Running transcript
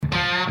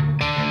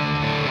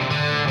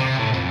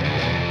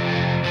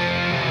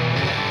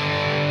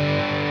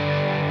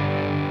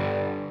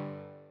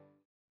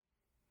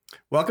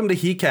Welcome to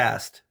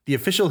He.Cast, the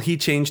official He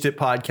Changed It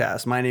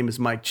podcast. My name is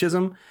Mike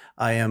Chisholm.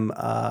 I am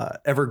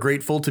ever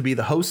grateful to be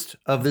the host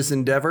of this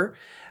endeavor,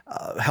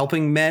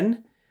 helping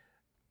men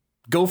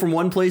go from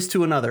one place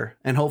to another.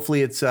 And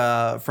hopefully it's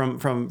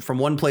from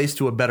one place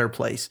to a better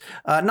place.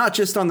 Not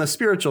just on the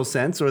spiritual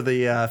sense or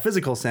the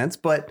physical sense,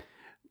 but,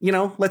 you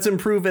know, let's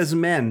improve as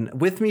men.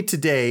 With me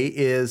today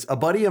is a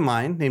buddy of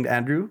mine named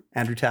Andrew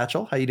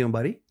Tatchell. How you doing,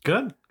 buddy?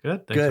 Good.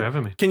 Thanks for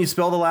having me. Can you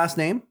spell the last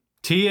name?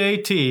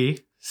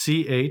 Tatchell.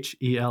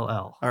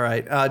 All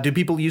right. Do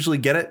people usually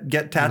get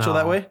Tatchell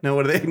that way? No,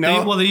 what do they?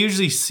 No. They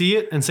usually see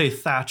it and say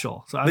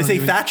Thatchell. So they say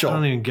Thatchell. I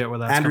don't even get where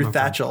that's Andrew coming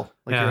Tatchell.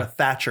 from. You're a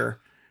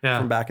Thatcher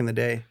from back in the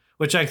day.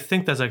 Which I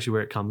think that's actually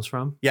where it comes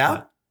from. Yeah?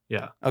 But,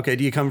 yeah. Okay.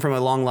 Do you come from a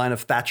long line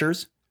of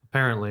Thatchers?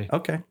 Apparently.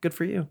 Okay. Good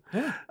for you.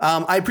 Yeah.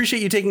 I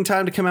appreciate you taking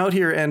time to come out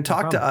here and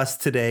talk to us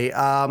today.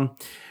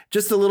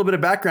 Just a little bit of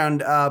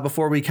background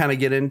before we kind of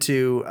get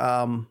into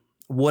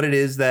what it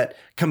is that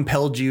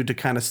compelled you to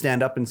kind of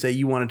stand up and say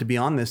you wanted to be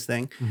on this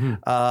thing.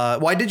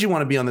 Mm-hmm. Why did you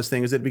want to be on this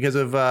thing? Is it because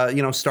of,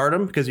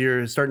 stardom? Because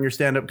you're starting your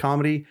stand-up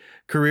comedy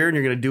career and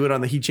you're going to do it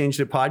on the He Changed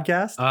It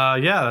podcast?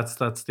 Yeah,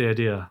 that's the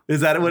idea.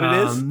 Is that what it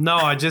is? No,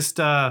 I just,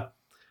 there's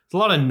a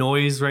lot of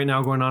noise right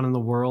now going on in the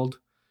world.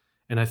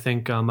 And I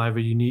think I have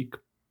a unique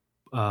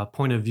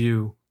point of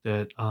view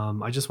that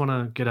I just want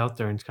to get out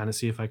there and kind of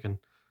see if I can,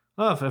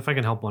 if I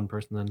can help one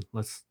person, then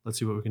let's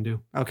see what we can do.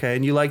 Okay,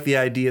 and you like the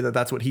idea that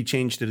that's what He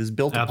Changed It is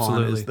built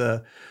upon, is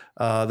the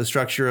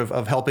structure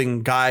of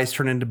helping guys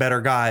turn into better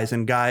guys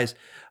and guys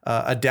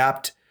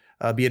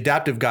be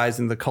adaptive guys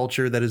in the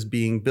culture that is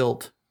being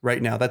built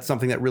right now. That's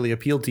something that really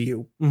appealed to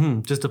you.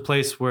 Mm-hmm. Just a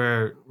place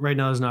where right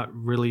now is not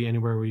really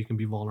anywhere where you can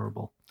be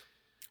vulnerable,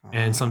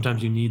 and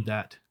sometimes you need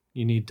that.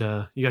 You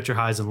got your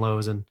highs and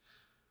lows, and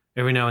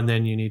every now and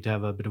then you need to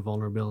have a bit of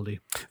vulnerability.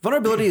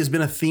 Vulnerability has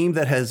been a theme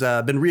that has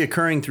been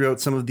reoccurring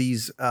throughout some of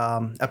these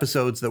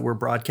episodes that we're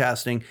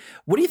broadcasting.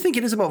 What do you think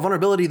it is about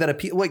vulnerability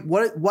that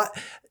what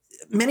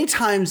many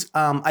times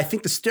I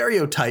think the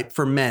stereotype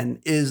for men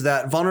is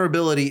that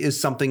vulnerability is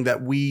something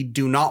that we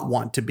do not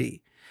want to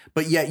be,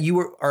 but yet you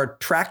are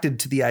attracted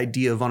to the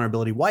idea of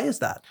vulnerability. Why is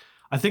that?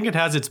 I think it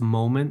has its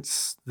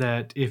moments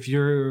that if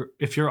you're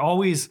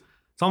always,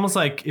 it's almost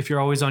like if you're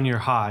always on your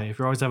high, if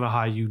you always have a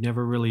high, you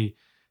never really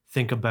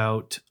think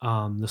about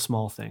the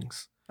small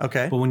things.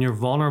 Okay. But when you're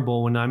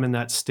vulnerable, when I'm in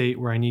that state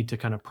where I need to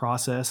kind of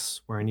process,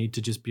 where I need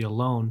to just be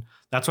alone,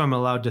 that's why I'm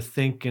allowed to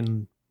think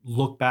and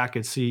look back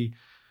and see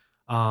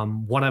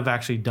what I've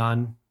actually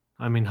done.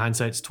 I mean,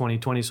 hindsight's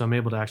 20/20, so I'm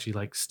able to actually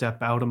like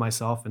step out of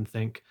myself and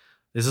think,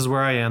 this is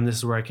where I am, this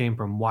is where I came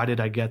from. Why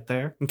did I get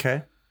there?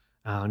 Okay.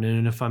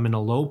 And if I'm in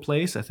a low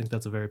place, I think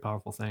that's a very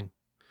powerful thing.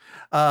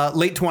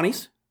 Late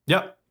 20s?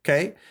 Yep.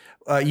 Okay.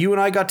 You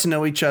and I got to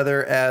know each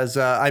other as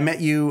I met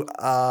you.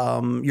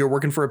 You're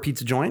working for a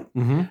pizza joint.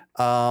 Mm-hmm.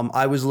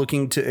 I was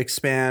looking to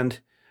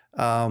expand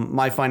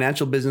my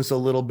financial business a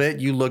little bit.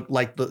 You looked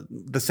like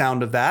the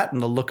sound of that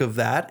and the look of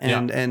that.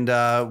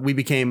 And we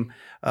became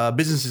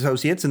business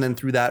associates. And then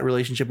through that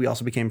relationship, we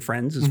also became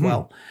friends as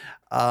well.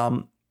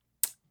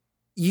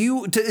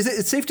 Is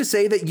it safe to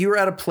say that you're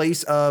at a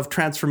place of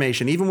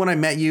transformation? Even when I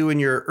met you in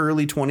your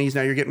early 20s,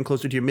 now you're getting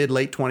closer to your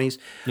late 20s.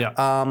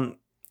 Yeah.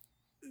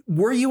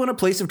 Were you in a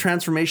place of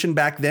transformation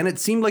back then? It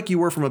seemed like you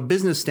were from a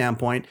business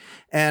standpoint.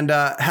 And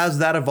has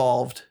that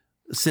evolved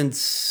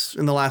since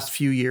in the last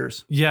few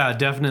years? Yeah,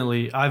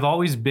 definitely. I've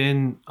always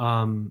been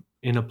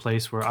in a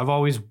place where I've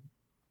always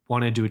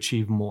wanted to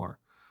achieve more.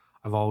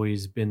 I've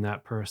always been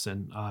that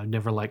person. I've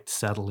never liked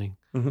settling.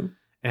 Mm-hmm.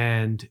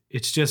 And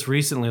it's just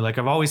recently, like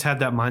I've always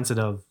had that mindset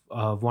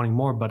of wanting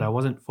more, but I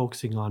wasn't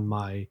focusing on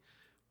my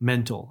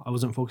mental. I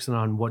wasn't focusing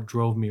on what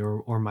drove me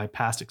or my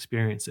past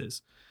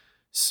experiences.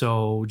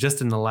 So just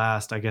in the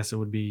last, I guess it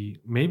would be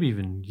maybe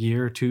even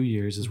year, 2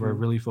 years is where I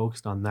really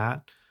focused on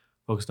that,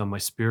 focused on my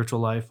spiritual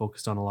life,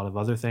 focused on a lot of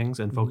other things,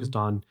 and focused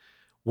on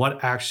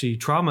what actually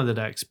trauma that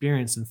I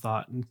experienced and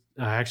thought. And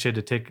I actually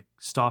had to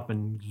stop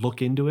and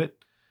look into it,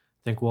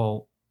 think,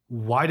 well,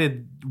 why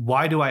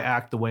do I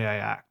act the way I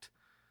act?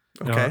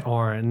 Okay.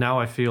 Or now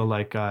I feel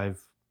like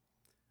I've,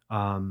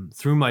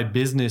 through my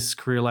business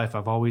career life,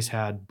 I've always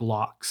had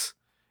blocks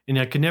and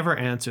I could never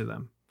answer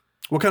them.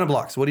 What kind of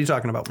blocks? What are you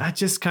talking about? I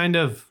just kind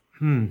of,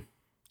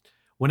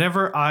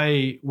 whenever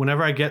I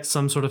get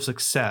some sort of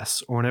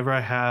success or whenever I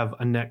have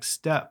a next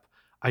step,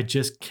 I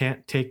just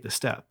can't take the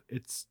step.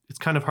 It's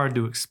kind of hard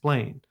to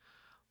explain,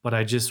 but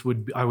I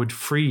would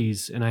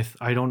freeze. And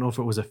I don't know if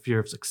it was a fear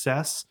of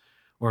success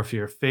or a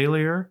fear of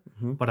failure,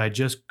 but I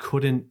just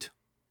couldn't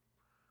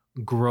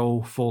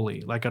grow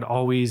fully. Like I'd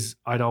always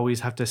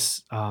have to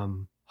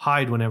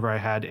hide whenever I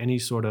had any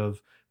sort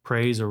of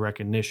praise or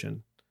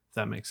recognition. If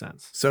that makes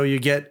sense. So you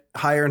get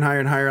higher and higher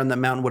and higher on that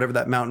mountain, whatever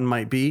that mountain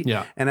might be.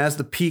 Yeah. And as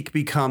the peak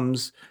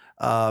becomes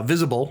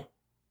visible,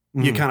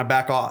 you kind of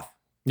back off.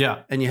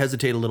 Yeah. And you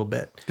hesitate a little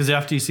bit. Because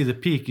after you see the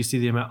peak, you see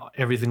the amount,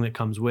 everything that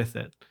comes with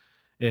it.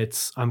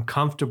 I'm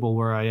comfortable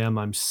where I am.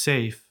 I'm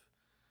safe.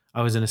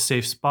 I was in a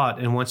safe spot.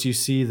 And once you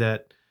see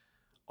that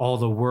all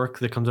the work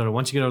that comes out of it.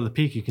 Once you get out of the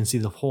peak, you can see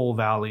the whole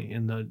valley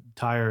and the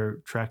entire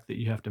trek that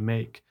you have to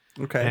make.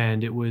 Okay.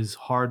 And it was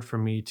hard for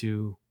me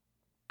to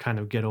kind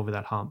of get over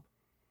that hump.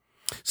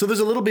 So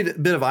there's a little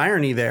bit of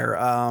irony there.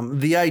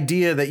 The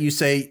idea that you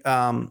say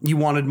you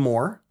wanted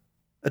more.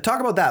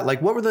 Talk about that.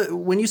 Like,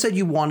 when you said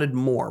you wanted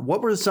more,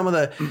 what were some of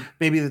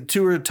maybe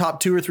the top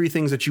two or three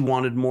things that you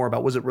wanted more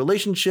about? Was it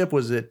relationship?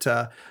 Was it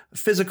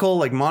physical,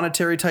 like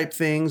monetary type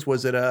things?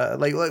 Was it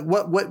like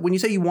what when you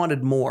say you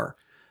wanted more,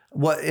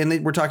 what,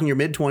 and we're talking your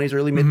mid-20s,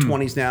 early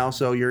mid-20s now.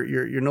 So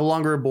you're no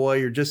longer a boy.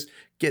 You're just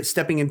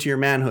stepping into your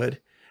manhood,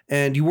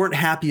 and you weren't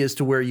happy as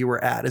to where you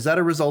were at. Is that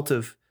a result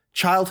of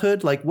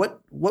childhood? Like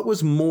what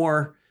was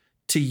more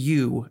to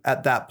you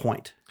at that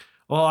point?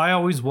 Well, I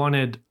always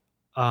wanted,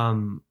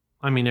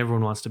 I mean,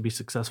 everyone wants to be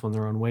successful in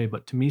their own way,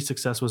 but to me,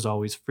 success was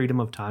always freedom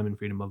of time and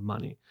freedom of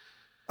money.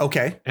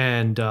 Okay.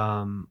 And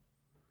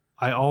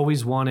I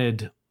always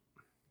wanted,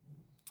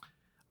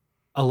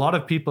 a lot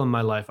of people in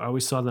my life, I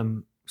always saw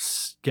them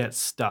get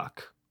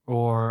stuck,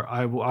 or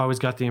I always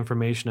got the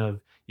information of,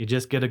 you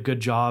just get a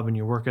good job and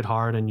you work it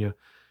hard and you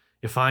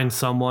find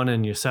someone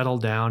and you settle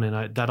down.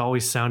 And that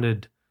always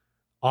sounded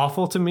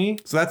awful to me.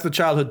 So that's the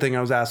childhood thing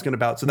I was asking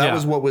about. So that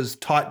was what was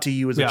taught to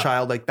you as a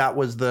child. Like that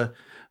was the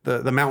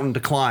mountain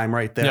to climb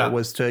right there,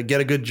 was to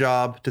get a good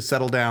job, to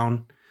settle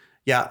down.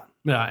 Yeah.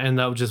 Yeah. And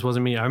that just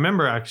wasn't me. I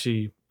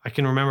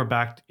can remember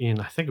back in,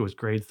 I think it was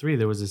grade 3,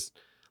 there was this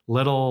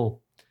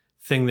little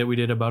thing that we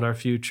did about our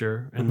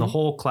future. And the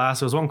whole class,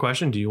 there was one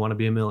question: do you want to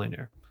be a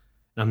millionaire?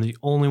 And I'm the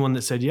only one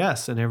that said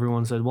yes. And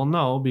everyone said, well,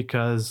 no,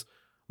 because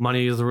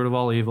money is the root of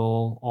all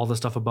evil, all the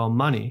stuff about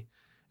money.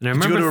 And I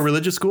remember, did you go to a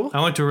religious school?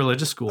 I went to a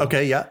religious school.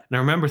 Okay, yeah. And I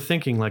remember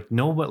thinking, like,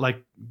 no, but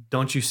like,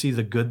 don't you see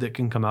the good that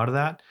can come out of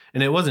that?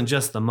 And it wasn't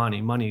just the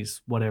money.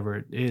 Money's whatever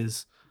it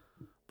is.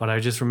 But I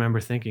just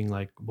remember thinking,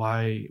 like,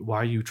 why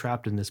are you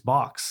trapped in this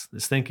box?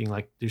 This thinking,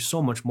 like, there's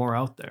so much more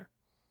out there.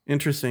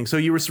 Interesting. So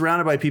you were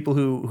surrounded by people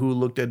who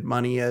looked at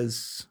money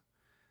as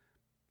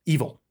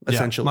evil,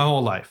 essentially. My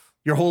whole life.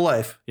 Your whole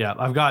life. Yeah.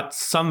 I've got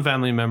some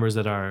family members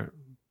that are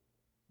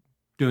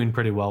doing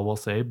pretty well, we'll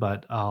say,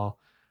 but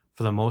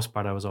for the most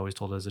part, I was always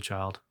told as a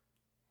child.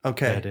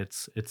 Okay. That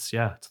it's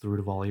the root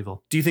of all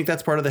evil. Do you think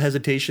that's part of the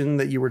hesitation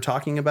that you were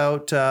talking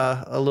about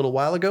a little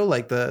while ago?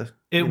 Like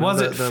it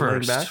was at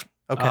first. Back?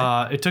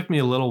 Okay. It took me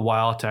a little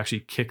while to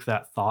actually kick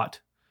that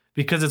thought,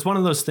 because it's one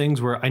of those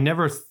things where I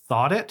never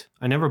thought it,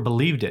 I never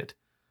believed it,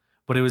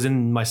 but it was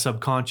in my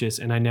subconscious,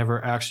 and I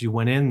never actually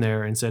went in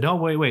there and said, "Oh,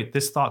 wait,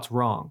 this thought's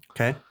wrong."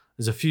 Okay.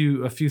 There's a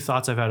few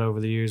thoughts I've had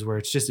over the years where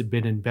it's just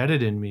been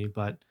embedded in me,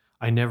 but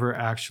I never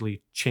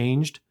actually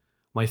changed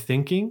my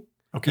thinking,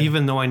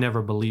 even though I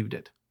never believed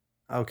it.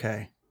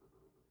 Okay.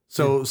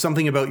 So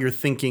something about your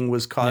thinking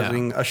was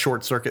causing a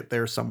short circuit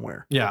there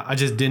somewhere. Yeah. I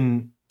just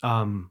didn't,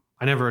 I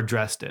never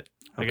addressed it,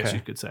 I guess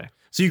you could say.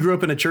 So you grew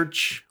up in a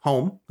church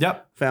home.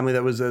 Yep. Family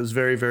that was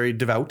very, very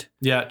devout.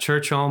 Yeah.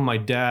 Church home. My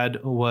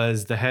dad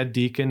was the head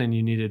deacon, and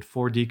you needed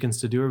 4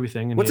 deacons to do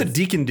everything. And what's a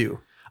deacon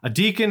do? A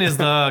deacon is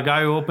the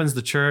guy who opens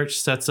the church,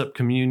 sets up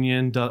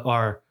communion,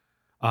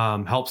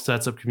 helps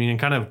sets up communion,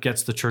 kind of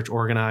gets the church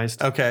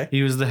organized. Okay.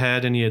 He was the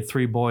head, and he had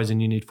 3 boys,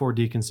 and you need 4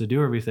 deacons to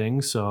do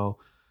everything. So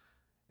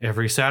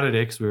every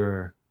Saturday, because we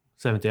were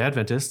Seventh-day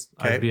Adventists,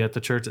 I'd be at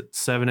the church at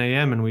 7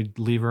 a.m. and we'd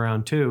leave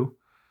around 2.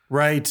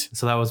 Right.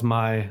 So that was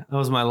my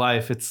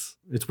life. It's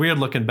weird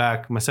looking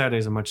back. My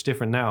Saturdays are much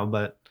different now,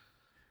 but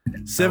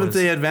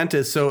Seventh-day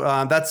Adventist. So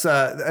that's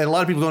a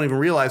lot of people don't even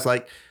realize,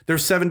 like,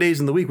 there's 7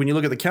 days in the week. When you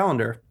look at the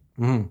calendar,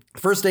 the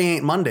first day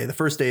ain't Monday. The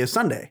first day is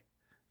Sunday,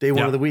 day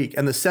 1 of the week.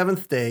 And the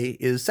 7th day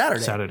is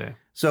Saturday.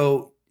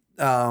 So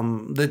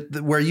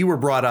where you were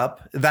brought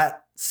up,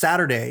 that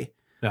Saturday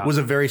was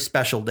a very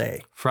special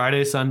day.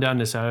 Friday sundown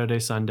to Saturday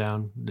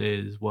sundown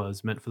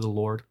was meant for the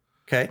Lord.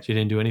 Okay. So you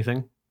didn't do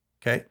anything.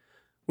 Okay.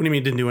 What do you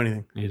mean didn't do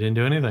anything? You didn't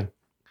do anything.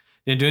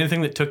 You didn't do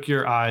anything that took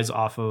your eyes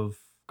off of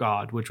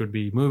God, which would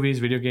be movies,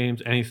 video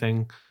games,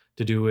 anything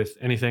to do with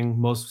anything.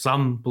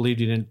 Some believed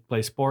you didn't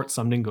play sports.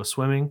 Some didn't go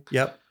swimming.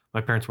 Yep. My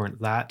parents weren't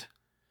that.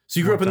 So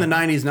you grew up in the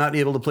 90s not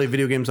able to play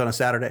video games on a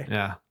Saturday.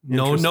 Yeah.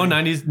 No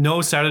 90s,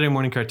 no Saturday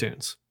morning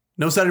cartoons.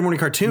 No Saturday morning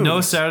cartoons? No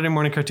Saturday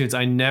morning cartoons.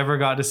 I never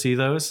got to see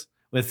those.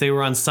 If they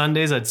were on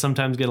Sundays, I'd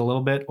sometimes get a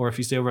little bit. Or if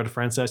you stay over at a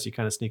friend's house, you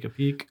kind of sneak a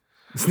peek.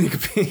 Sneak a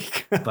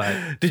peek.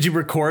 But did you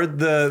record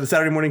the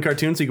Saturday morning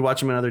cartoons so you could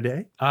watch them another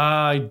day?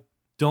 I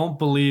don't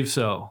believe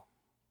so.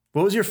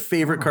 What was your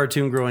favorite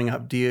cartoon growing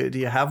up? Do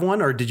you have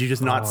one, or did you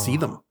just not see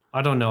them?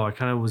 I don't know. I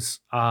kind of was.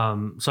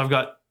 So I've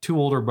got 2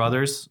 older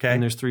brothers,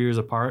 and there's 3 years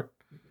apart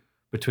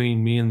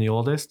between me and the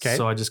oldest.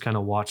 So I just kind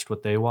of watched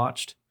what they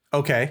watched.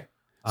 Okay.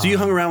 So you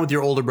hung around with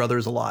your older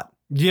brothers a lot.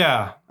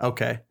 Yeah.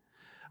 Okay.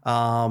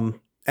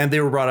 And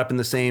they were brought up in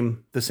the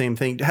same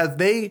thing. Have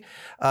they?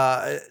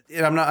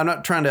 And I'm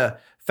not trying to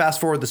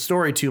fast forward the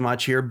story too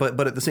much here,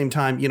 but at the same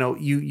time,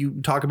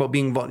 you talk about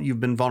you've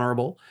been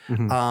vulnerable.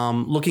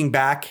 Looking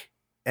back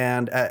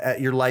and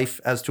at your life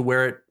as to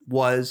where it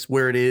was,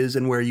 where it is,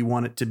 and where you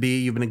want it to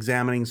be. You've been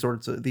examining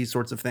these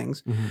sorts of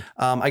things.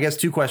 I guess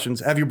 2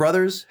 questions. Have your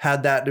brothers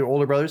had that? Your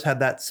older brothers had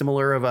that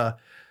similar of a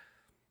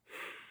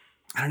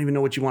I don't even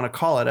know what you want to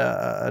call it,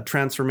 a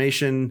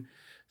transformation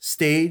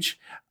stage.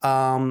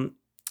 And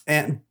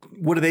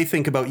what do they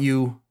think about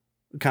you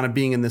kind of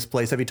being in this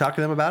place? Have you talked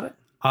to them about it?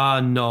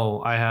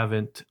 No, I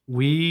haven't.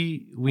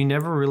 We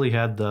never really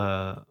had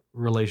the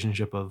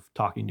relationship of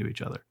talking to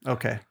each other.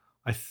 Okay.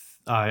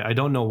 I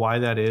don't know why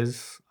that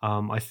is.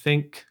 I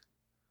think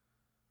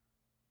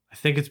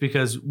it's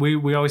because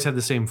we always had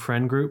the same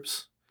friend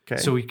groups.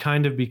 Okay. So we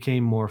kind of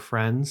became more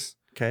friends.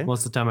 Okay.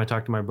 Most of the time I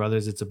talk to my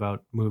brothers, it's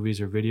about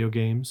movies or video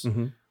games.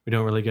 Mm-hmm. We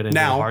don't really get into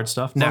the hard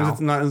stuff. As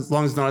long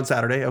as it's not on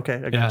Saturday. Okay.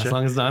 I gotcha. Yeah, as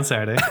long as it's not on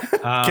Saturday.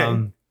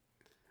 Okay.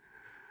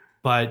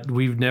 But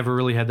we've never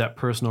really had that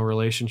personal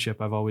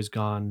relationship. I've always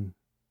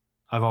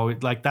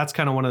like, that's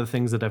kind of one of the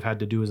things that I've had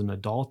to do as an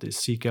adult is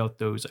seek out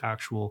those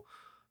actual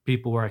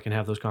people where I can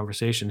have those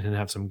conversations and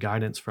have some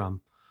guidance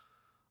from.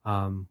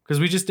 Because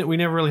we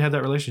never really had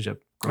that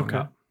relationship growing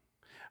up.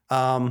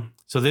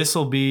 So this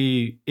will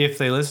be, if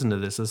they listen to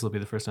this will be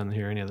the first time they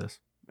hear any of this.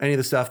 Any of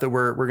the stuff that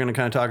we're going to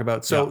kind of talk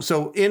about.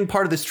 So in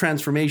part of this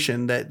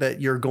transformation that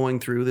you're going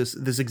through,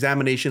 this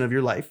examination of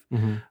your life,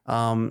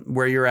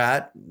 where you're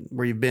at,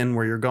 where you've been,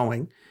 where you're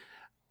going,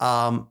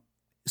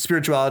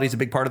 spirituality is a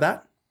big part of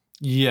that.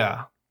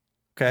 Yeah.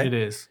 Okay. It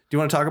is. Do you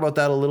want to talk about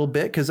that a little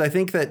bit? Because I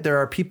think that there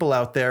are people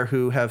out there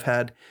who have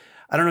had,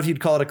 I don't know if you'd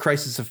call it a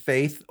crisis of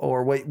faith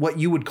or what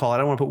you would call it. I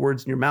don't want to put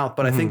words in your mouth,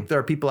 but I think there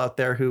are people out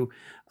there who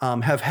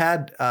have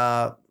had,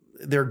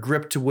 they're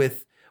gripped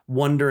with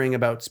wondering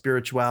about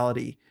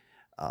spirituality.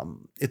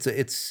 It's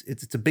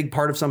a big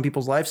part of some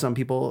people's life. Some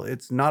people,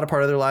 it's not a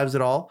part of their lives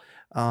at all.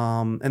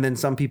 And then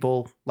some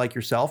people like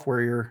yourself,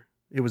 where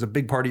it was a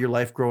big part of your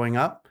life growing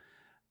up.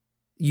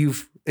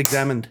 You've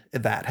examined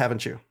that,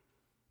 haven't you?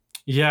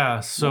 Yeah.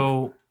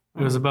 So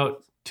it was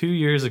about 2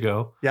 years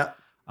ago. Yeah.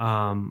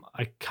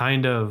 I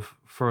kind of,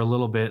 for a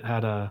little bit,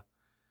 had a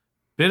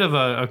bit of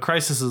a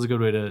crisis is a good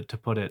way to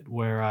put it,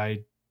 where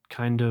I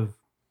kind of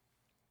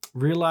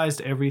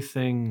realized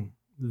everything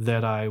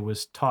that I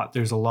was taught.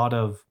 There was a lot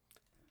of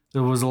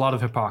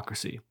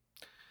hypocrisy.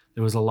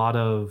 There was a lot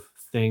of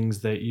things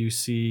that you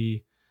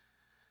see.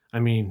 I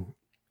mean,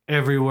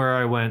 everywhere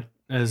I went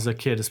as a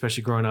kid,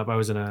 especially growing up, I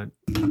was in an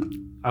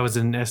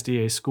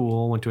SDA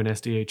school, went to an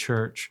SDA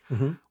church.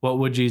 Mm-hmm. What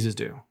would Jesus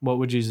do? What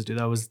would Jesus do?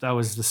 That was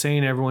the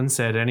saying everyone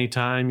said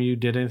anytime you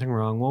did anything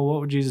wrong. Well, what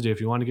would Jesus do? If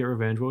you want to get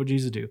revenge, what would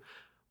Jesus do?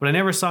 But I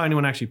never saw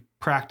anyone actually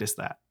practice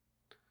that.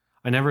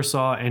 I never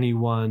saw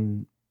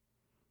anyone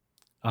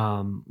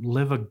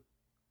live a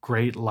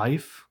great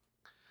life.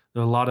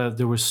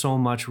 There was so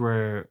much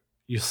where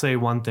you say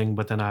one thing,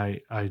 but then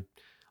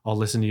I'll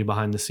listen to you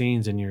behind the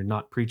scenes and you're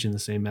not preaching the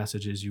same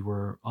message as you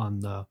were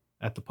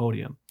at the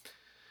podium.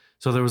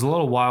 So there was a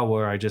little while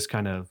where I just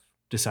kind of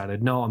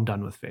decided, no, I'm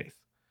done with faith.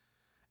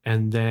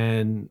 And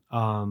then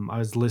I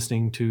was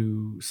listening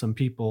to some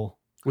people.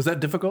 Was that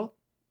difficult?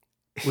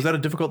 Was that a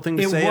difficult thing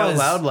to say out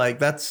loud? Like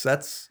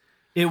that's.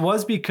 It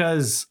was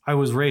because I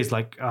was raised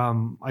like,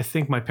 I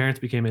think my parents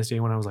became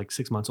SDA when I was like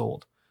 6 months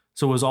old.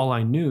 So it was all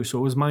I knew. So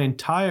it was my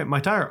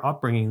entire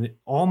upbringing.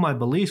 All my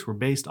beliefs were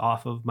based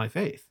off of my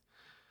faith.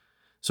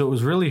 So it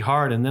was really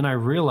hard. And then I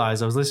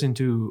realized I was listening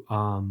to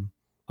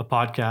a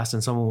podcast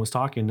and someone was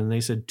talking and they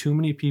said too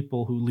many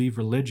people who leave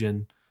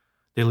religion,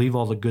 they leave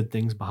all the good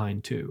things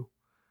behind too.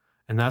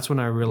 And that's when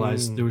I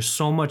realized there was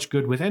so much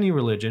good with any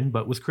religion,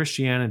 but with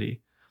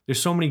Christianity,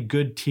 there's so many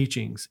good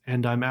teachings.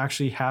 And I'm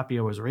actually happy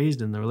I was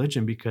raised in the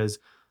religion because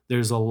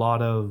there's a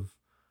lot of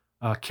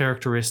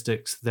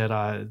characteristics that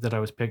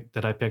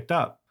I picked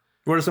up.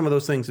 What are some of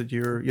those things that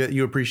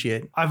you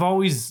appreciate? I've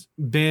always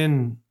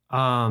been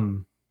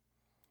the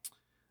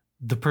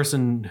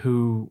person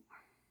who,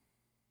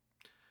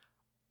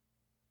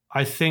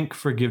 I think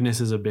forgiveness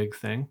is a big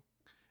thing,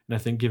 and I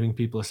think giving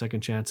people a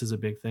second chance is a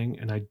big thing,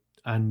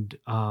 and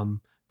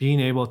being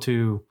able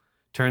to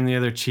turn the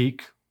other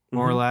cheek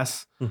more or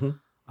less,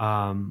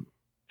 and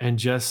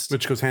just,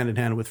 which goes hand in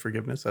hand with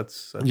forgiveness.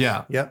 That's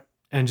yeah,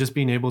 and just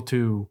being able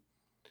to.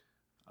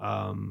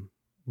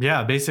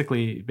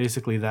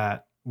 Basically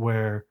that,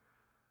 where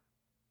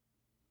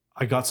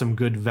I got some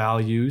good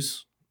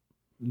values.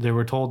 They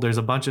were told there's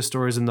a bunch of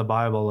stories in the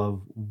Bible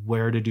of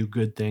where to do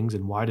good things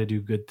and why to do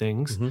good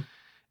things. Mm-hmm.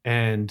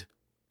 And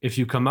if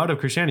you come out of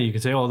Christianity, you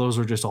can say, oh, those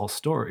were just all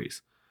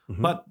stories.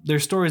 Mm-hmm. But they're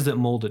stories that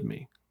molded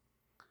me.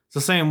 It's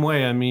the same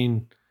way. I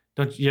mean,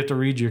 don't you have to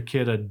read your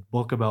kid a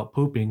book about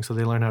pooping so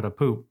they learn how to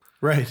poop?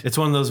 Right. It's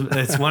one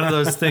of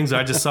those things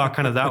I just saw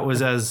kind of that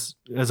was as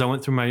I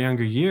went through my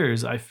younger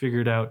years, I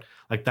figured out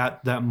like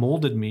that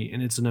molded me,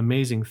 and it's an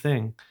amazing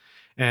thing.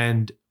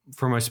 And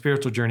for my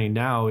spiritual journey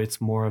now,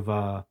 it's more of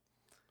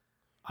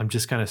I'm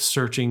just kind of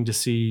searching to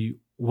see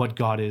what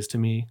God is to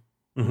me,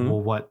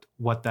 well,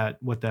 what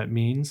that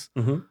means.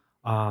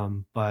 Mm-hmm.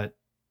 But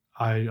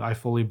I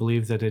fully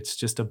believe that it's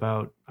just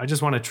about, I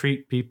just want to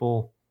treat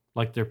people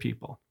like they're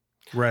people.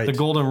 Right. The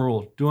golden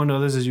rule, do unto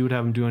others as you would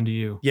have them do unto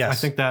you. Yes. I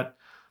think that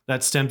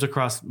stems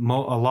across a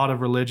lot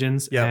of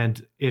religions. Yep.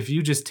 And if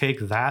you just take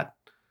that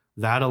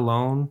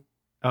alone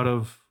out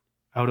of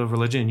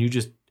religion, and you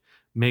just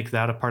make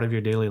that a part of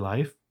your daily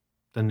life,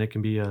 then it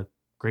can be a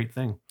great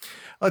thing.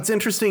 Well, it's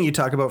interesting you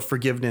talk about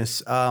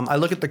forgiveness. I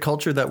look at the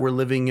culture that we're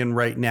living in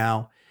right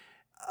now,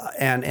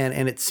 and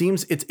it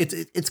seems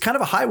it's kind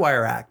of a high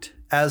wire act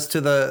as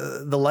to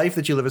the life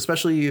that you live,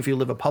 especially if you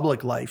live a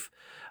public life,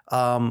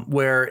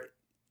 where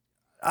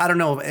I don't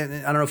know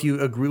if you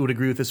would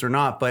agree with this or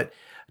not, but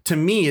to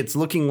me, it's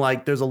looking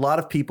like there's a lot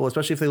of people,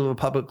 especially if they live a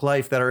public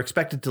life, that are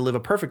expected to live a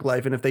perfect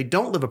life, and if they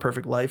don't live a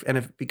perfect life, and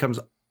if it becomes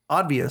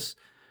obvious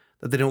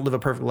that they don't live a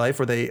perfect life,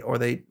 or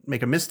they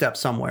make a misstep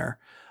somewhere,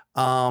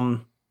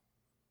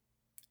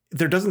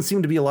 there doesn't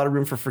seem to be a lot of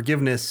room for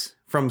forgiveness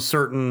from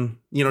certain,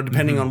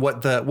 depending on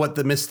what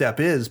the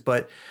misstep is,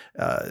 but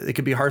it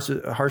could be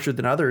harsher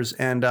than others.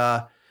 And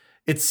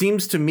it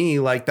seems to me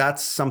like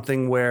that's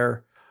something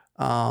where,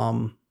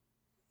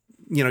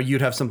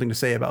 you'd have something to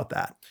say about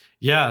that.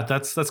 Yeah,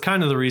 that's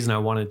kind of the reason I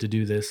wanted to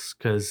do this,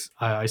 because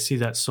I see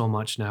that so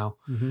much now,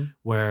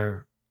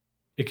 where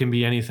it can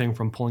be anything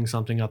from pulling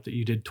something up that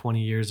you did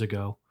 20 years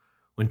ago.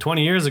 When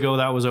 20 years ago,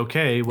 that was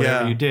okay,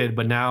 whatever you did,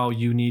 but now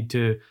you need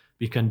to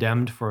be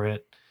condemned for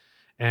it.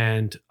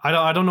 And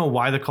I don't know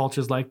why the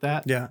culture's like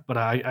that, but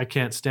I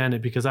can't stand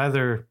it, because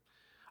either,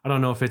 I don't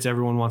know if it's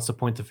everyone wants to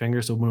point the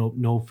finger, so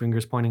no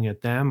fingers pointing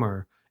at them,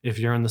 or if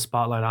you're in the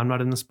spotlight, I'm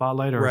not in the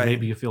spotlight, or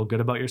maybe you feel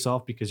good about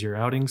yourself because you're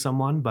outing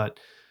someone. But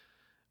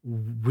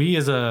we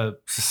as a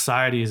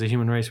society, as a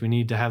human race, we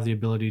need to have the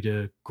ability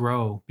to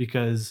grow,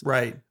 because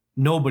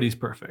nobody's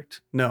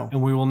perfect. No.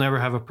 And we will never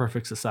have a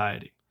perfect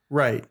society.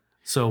 Right.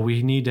 So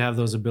we need to have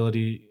the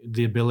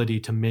ability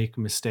to make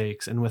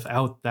mistakes. And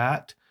without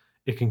that,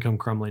 it can come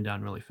crumbling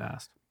down really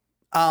fast.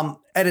 And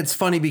it's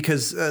funny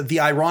because the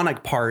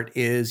ironic part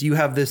is you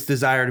have this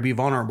desire to be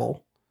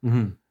vulnerable,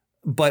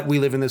 but we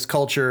live in this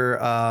culture.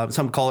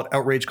 Some call it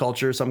outrage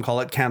culture. Some call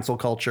it cancel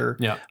culture.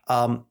 Yeah.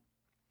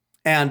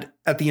 And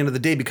at the end of the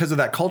day, because of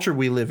that culture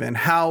we live in,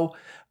 how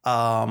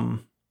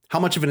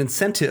much of an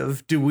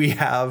incentive do we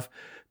have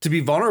to be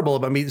vulnerable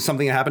about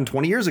something that happened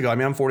 20 years ago? I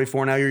mean, I'm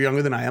 44 now. You're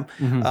younger than I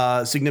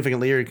am,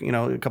 significantly, or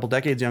a couple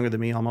decades younger than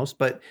me almost.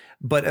 But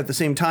at the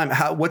same time,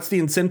 what's the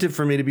incentive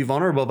for me to be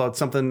vulnerable about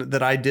something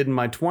that I did in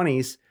my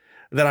 20s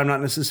that I'm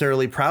not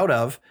necessarily proud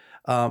of?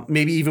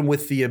 Maybe even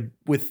with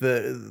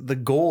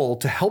the goal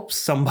to help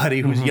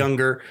somebody who's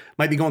younger,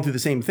 might be going through the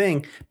same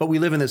thing. But we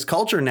live in this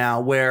culture now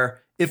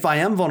where if I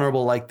am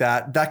vulnerable like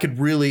that, that could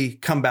really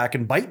come back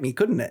and bite me,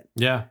 couldn't it?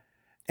 Yeah.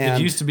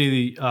 And it used to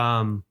be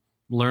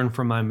learn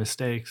from my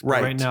mistakes.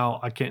 But right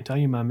now, I can't tell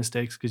you my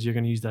mistakes because you're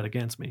going to use that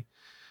against me.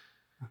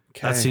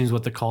 Okay. That seems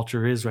what the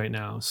culture is right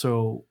now.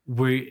 So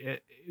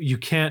you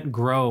can't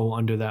grow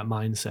under that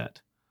mindset.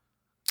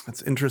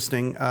 That's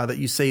interesting that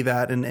you say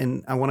that.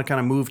 And I want to kind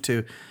of move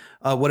to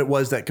what it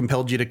was that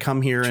compelled you to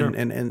come here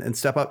and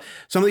step up.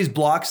 Some of these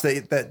blocks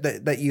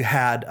that you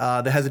had,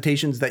 the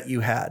hesitations that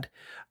you had,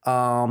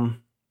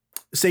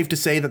 safe to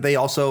say that they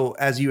also,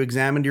 as you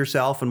examined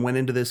yourself and went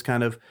into this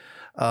kind of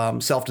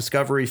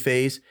self-discovery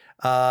phase,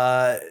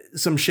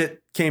 some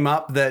shit came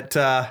up that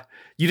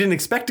you didn't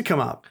expect to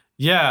come up.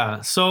 Yeah.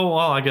 So,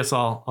 well, I guess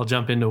I'll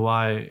jump into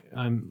what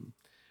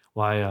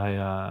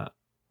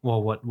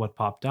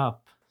popped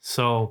up.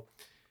 So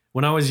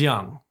when I was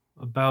young,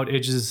 around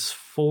ages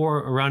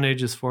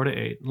 4 to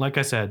 8, like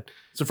I said.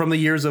 So from the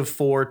years of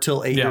 4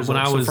 till 8 years old.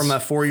 So from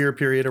that 4-year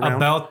period around.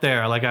 About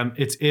there. Like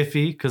it's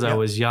iffy because I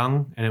was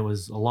young and it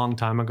was a long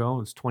time ago. It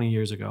was 20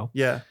 years ago.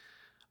 Yeah.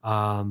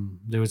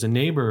 There was a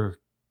neighbor,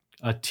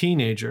 a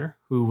teenager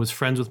who was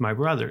friends with my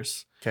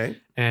brothers. Okay.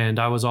 And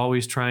I was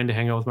always trying to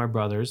hang out with my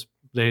brothers.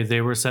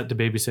 They were set to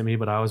babysit me,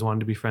 but I always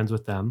wanted to be friends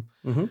with them.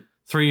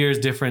 3 years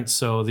difference.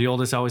 So the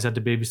oldest always had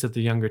to babysit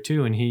the younger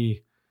two, and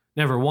he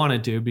never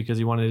wanted to because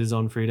he wanted his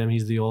own freedom.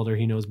 He's the older,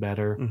 he knows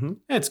better.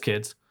 It's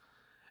kids.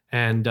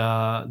 And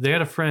they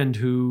had a friend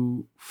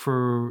who,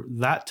 for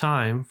that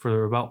time,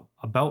 for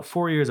about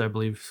 4 years, I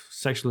believe,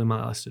 sexually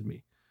molested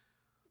me.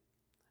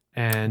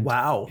 And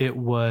wow, it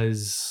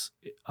was,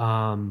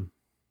 it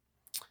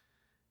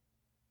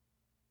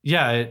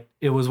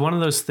was one of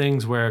those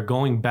things where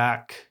going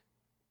back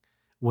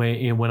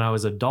when I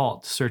was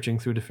adult, searching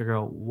through to figure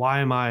out why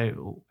am I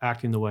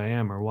acting the way I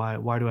am, or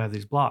why do I have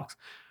these blocks?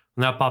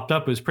 When that popped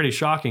up, it was pretty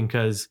shocking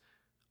because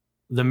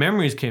the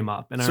memories came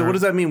up. And so what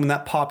does that mean when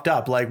that popped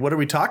up? Like, what are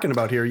we talking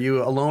about here? Are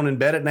you alone in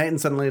bed at night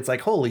and suddenly it's like,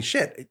 holy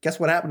shit,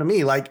 guess what happened to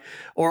me? Like,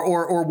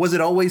 or was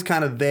it always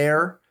kind of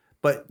there,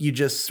 but you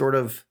just sort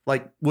of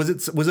like, was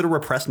it a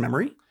repressed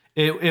memory?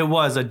 It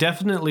was. I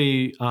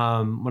definitely,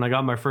 when I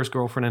got my first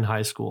girlfriend in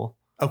high school.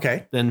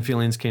 Okay. Then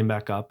feelings came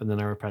back up and then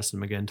I repressed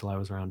them again until I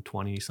was around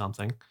 20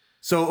 something.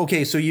 So,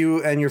 okay. So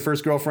you and your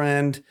first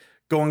girlfriend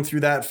going through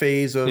that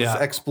phase of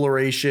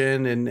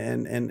exploration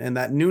and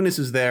that newness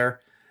is there.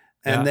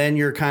 And then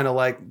you're kind of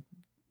like,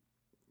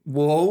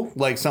 whoa,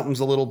 like something's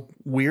a little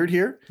weird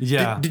here.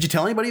 Yeah. Did you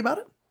tell anybody about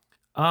it?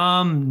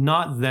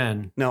 Not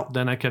then. No.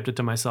 Then I kept it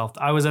to myself.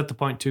 I was at the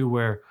point too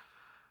where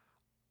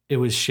it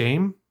was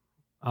shame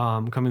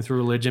coming through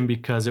religion,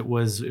 because it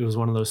was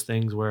one of those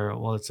things where,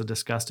 well, it's a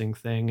disgusting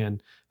thing, and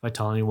if I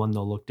tell anyone,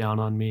 they'll look down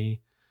on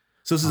me.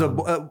 So this is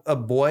a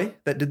boy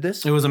that did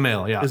this? It was a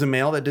male, yeah. It was a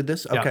male that did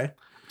this? Okay.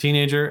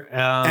 Teenager.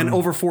 And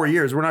over 4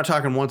 years, we're not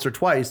talking once or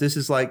twice. This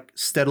is like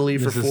steadily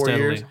for 4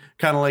 years.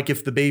 Kind of like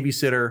if the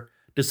babysitter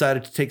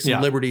decided to take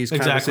some liberties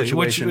kind of a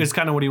situation. Which is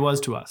kind of what he was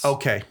to us.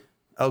 Okay.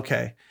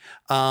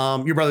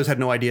 Your brothers had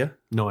no idea?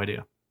 No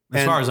idea.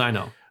 As far as I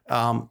know.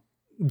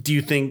 Do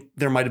you think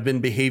there might have been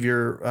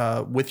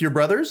behavior with your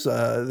brothers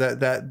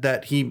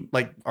that he,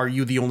 like, are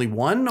you the only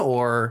one,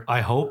 or?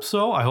 I hope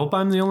so. I hope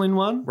I'm the only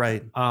one.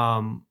 Right.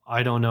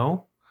 I don't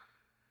know.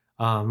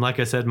 Like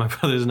I said, my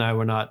brothers and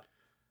I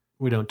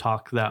we don't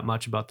talk that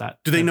much about that.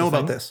 Do they know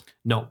about this?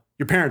 No.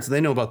 Your parents, do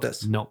they know about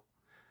this? No.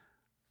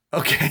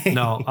 Okay.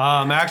 No.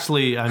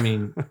 Actually, I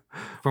mean,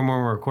 from when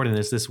we're recording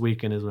this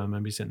weekend is when I'm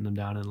going to be sitting them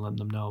down and letting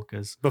them know,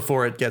 because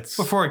before it gets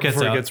out.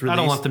 Released. I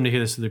don't want them to hear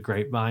this through the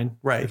grapevine,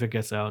 right? If it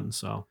gets out, and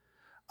so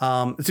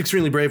it's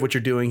extremely brave what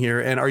you're doing here.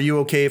 And are you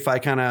okay if I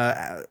kind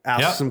of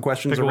ask some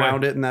questions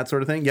around it and that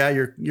sort of thing? Yeah,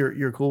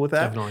 you're cool with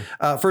that. Definitely.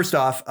 First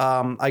off,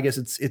 I guess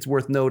it's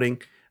worth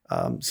noting.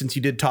 Since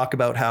you did talk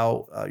about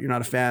how you're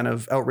not a fan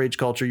of outrage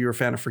culture, you're a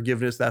fan of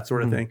forgiveness, that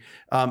sort of thing.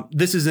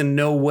 This is in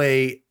no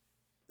way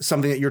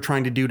something that you're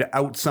trying to do to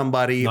out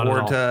somebody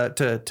or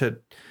to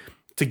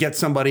get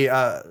somebody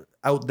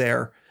out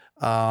there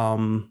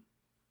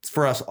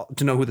for us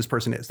to know who this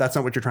person is. That's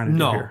not what you're trying to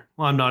do here.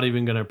 Well, I'm not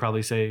even going to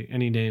probably say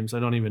any names. It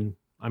was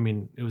I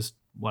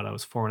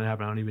was 4.5 and I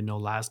don't even know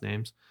last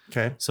names.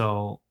 Okay.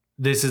 So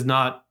this is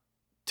not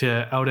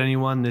to out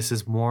anyone. This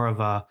is more of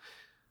a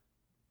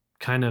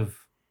kind of,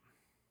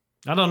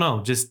 I don't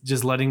know,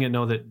 just letting it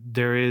know that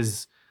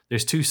there's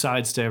two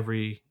sides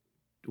to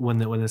when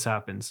this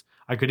happens.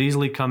 I could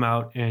easily come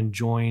out and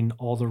join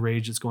all the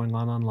rage that's going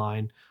on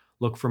online.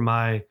 Look for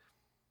a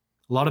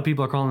lot of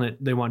people are calling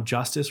it, they want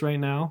justice right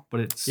now, but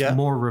it's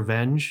more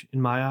revenge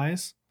in my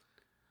eyes.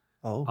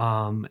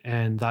 Oh.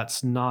 And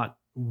that's not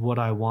what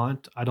I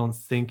want. I don't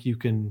think you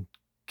can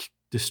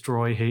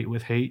destroy hate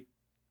with hate.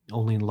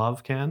 Only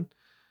love can.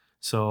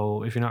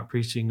 So if you're not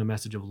preaching a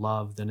message of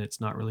love, then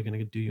it's not really going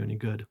to do you any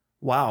good.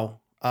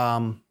 Wow.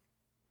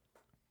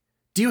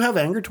 Do you have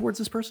anger towards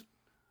this person?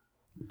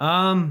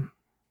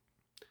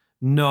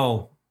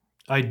 No,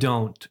 I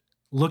don't.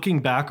 Looking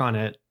back on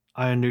it,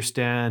 I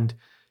understand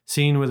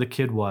seeing where the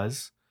kid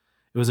was.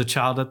 It was a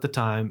child at the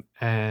time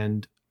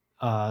and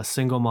a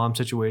single mom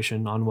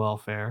situation on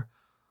welfare.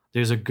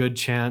 There's a good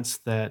chance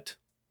that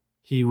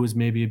he was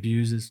maybe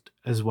abused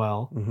as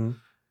well. Mm-hmm.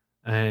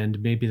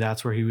 And maybe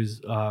that's where he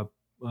was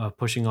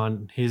pushing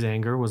on his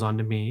anger was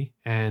onto me.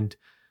 And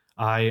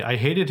I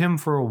hated him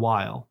for a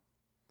while.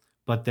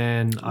 But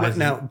then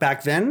now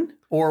back then,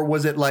 or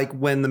was it like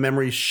when the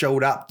memories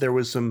showed up, there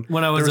was some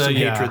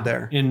hatred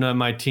there in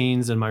my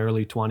teens and my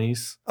early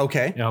 20s.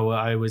 Okay.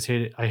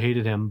 I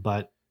hated him,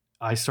 but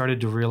I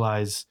started to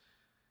realize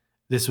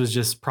this was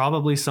just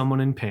probably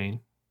someone in pain.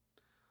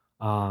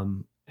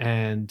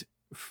 And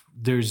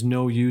there's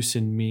no use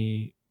in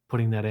me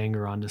putting that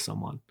anger onto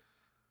someone.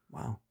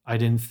 Wow. I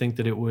didn't think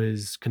that it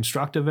was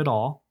constructive at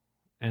all.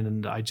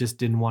 And I just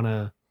didn't want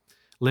to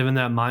live in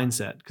that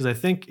mindset. Because I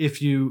think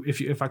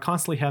if I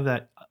constantly have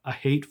a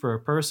hate for a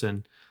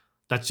person,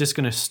 that's just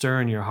going to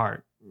stir in your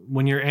heart.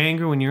 When you're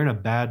angry, when you're in a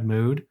bad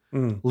mood,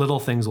 little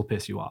things will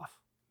piss you off.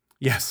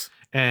 Yes.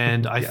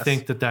 And I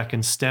think that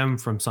can stem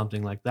from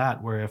something like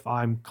that, where if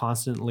I'm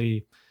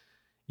constantly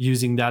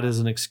using that as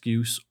an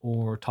excuse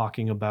or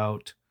talking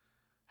about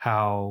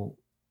how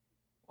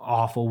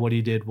awful what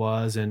he did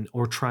was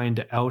or trying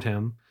to out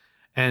him.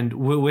 And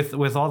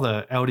with all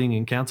the outing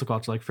and cancel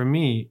culture, like for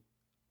me,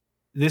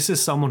 this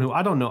is someone who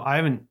I don't know. I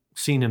haven't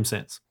seen him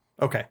since.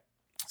 Okay.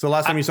 So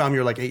last time you saw him, you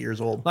were like 8 years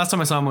old. Last time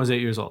I saw him, I was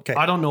 8 years old. Okay.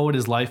 I don't know what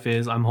his life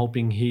is. I'm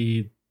hoping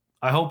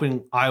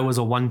I was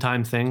a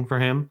one-time thing for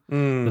him,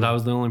 that I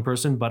was the only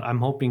person, but I'm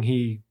hoping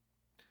he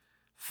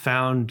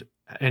found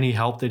any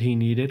help that he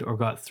needed or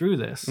got through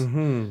this.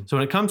 Mm-hmm. So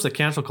when it comes to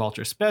cancel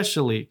culture,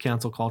 especially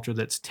cancel culture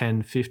that's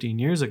 10, 15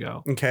 years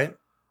ago, okay,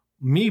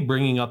 me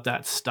bringing up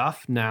that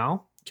stuff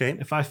now, okay,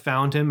 if I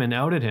found him and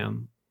outed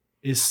him,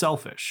 is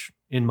selfish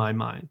in my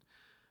mind.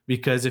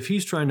 Because if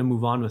he's trying to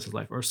move on with his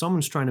life or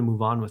someone's trying to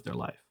move on with their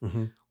life,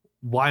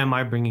 why am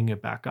I bringing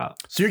it back up?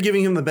 So you're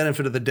giving him the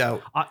benefit of the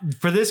doubt.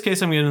 For this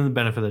case, I'm giving him the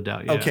benefit of the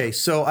doubt. Yeah. Okay.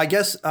 So I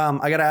guess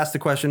I got to ask the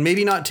question,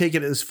 maybe not take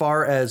it as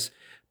far as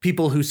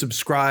people who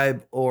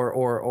subscribe or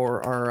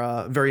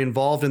are very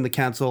involved in the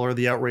cancel or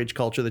the outrage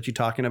culture that you're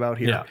talking about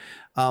here. Yeah.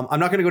 I'm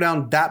not going to go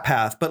down that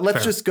path, but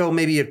let's just go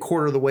maybe a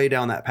quarter of the way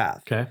down that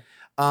path. Okay.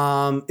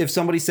 If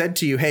somebody said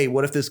to you, hey,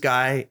 what if this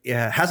guy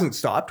hasn't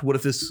stopped? What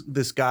if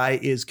this guy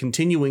is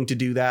continuing to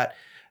do that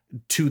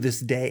to this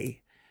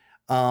day?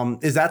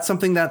 Is that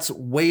something that's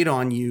weighed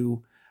on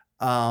you?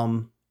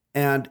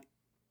 And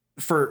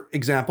for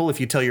example,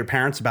 if you tell your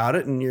parents about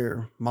it and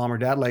your mom or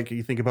dad, like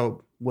you think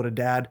about what a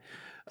dad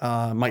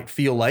might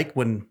feel like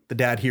when the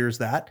dad hears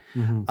that,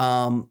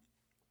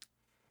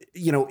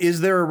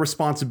 is there a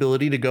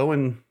responsibility to go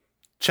and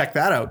check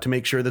that out to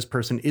make sure this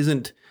person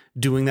isn't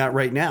doing that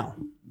right now?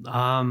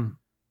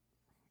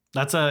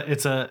 It's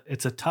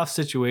a tough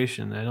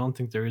situation. I don't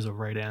think there is a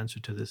right answer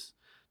to this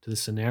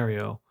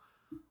scenario.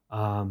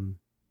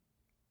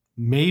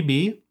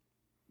 Maybe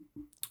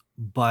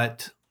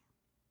But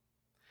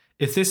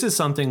if this is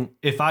something,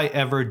 if I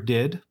ever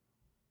did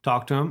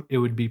talk to him, it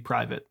would be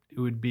private. It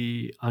would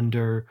be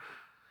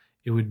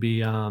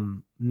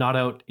not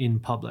out in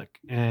public.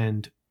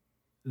 And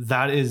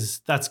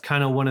that's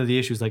kind of one of the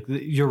issues. Like,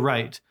 you're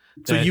right.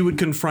 So you would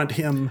confront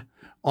him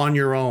on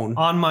your own,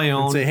 on my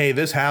own, and say, hey,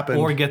 this happened,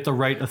 or get the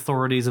right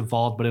authorities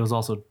involved. But it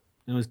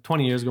was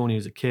 20 years ago when he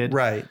was a kid.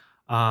 Right.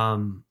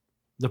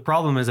 The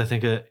problem is, I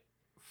think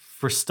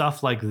for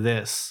stuff like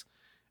this,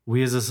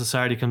 we as a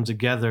society come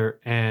together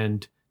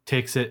and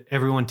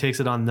everyone takes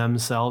it on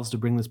themselves to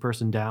bring this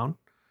person down.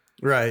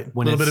 Right. A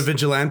little bit of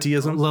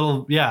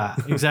vigilantism. Yeah,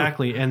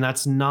 exactly. And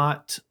that's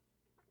not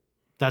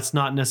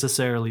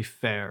necessarily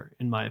fair,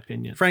 in my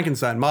opinion.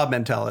 Frankenstein, mob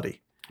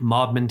mentality.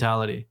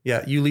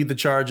 Yeah, you lead the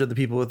charge of the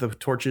people with the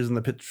torches and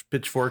the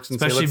pitchforks and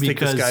especially say, let's take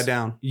this guy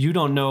down.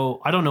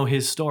 I don't know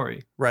his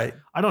story. Right.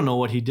 I don't know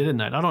what he did at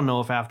night. I don't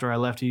know if after I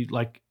left, he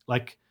like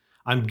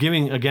I'm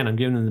giving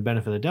them the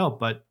benefit of the doubt,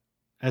 but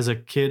as a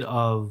kid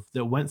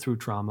that went through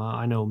trauma,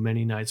 I know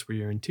many nights where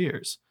you're in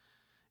tears.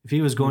 If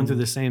he was going through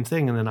the same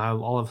thing, and then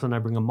all of a sudden I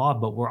bring a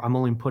mob, but I'm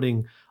only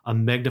putting a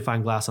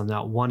magnifying glass on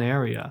that one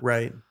area.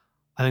 Right.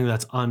 I think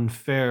that's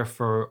unfair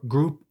for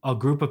a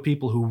group of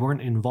people who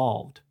weren't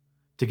involved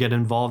to get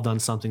involved on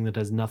something that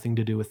has nothing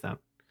to do with them.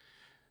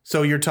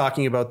 So you're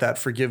talking about that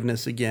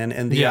forgiveness again,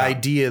 and the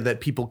idea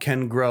that people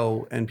can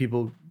grow and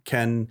people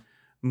can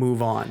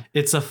move on.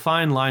 It's a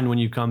fine line when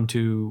you come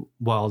to,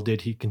 well,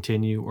 did he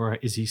continue or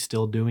is he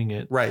still doing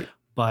it? Right.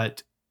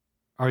 But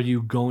are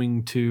you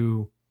going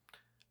to,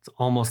 it's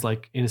almost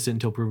like innocent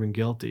until proven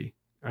guilty.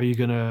 Are you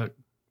going to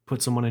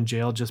put someone in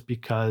jail just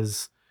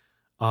because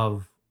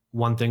of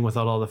one thing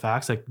without all the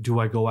facts? Like, do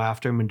I go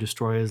after him and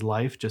destroy his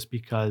life just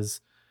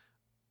because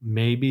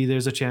maybe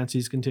there's a chance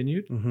he's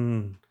continued?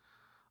 Mm-hmm.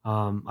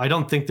 I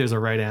don't think there's a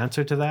right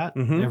answer to that.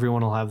 Mm-hmm.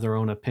 Everyone will have their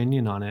own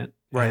opinion on it.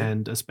 Right.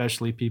 And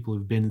especially people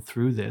who've been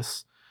through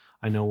this,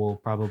 I know will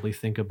probably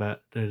think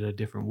about it a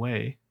different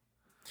way,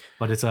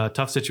 but it's a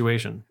tough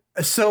situation.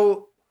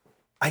 So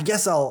I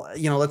guess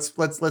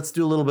let's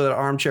do a little bit of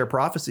armchair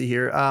prophecy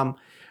here.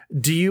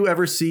 Do you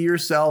ever see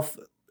yourself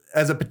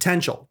as a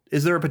potential?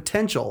 Is there a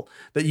potential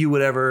that you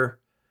would ever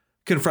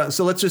confront?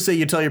 So let's just say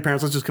you tell your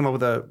parents, let's just come up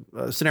with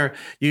a scenario.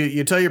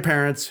 You tell your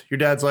parents, your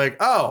dad's like,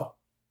 oh,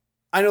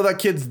 I know that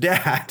kid's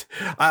dad.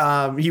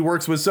 He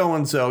works with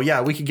so-and-so.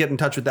 Yeah, we could get in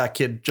touch with that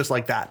kid just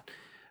like that.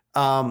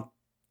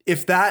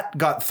 If that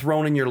got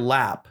thrown in your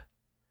lap,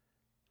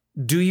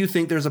 do you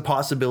think there's a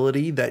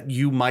possibility that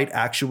you might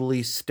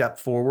actually step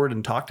forward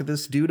and talk to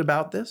this dude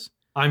about this?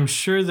 I'm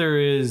sure there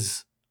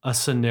is a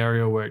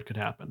scenario where it could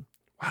happen.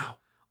 Wow.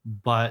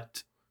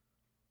 But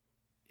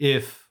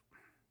if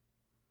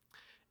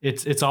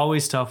it's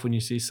always tough when you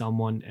see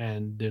someone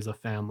and there's a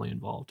family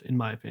involved, in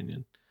my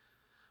opinion.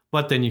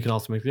 But then you can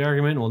also make the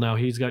argument, well, now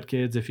he's got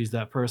kids if he's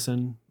that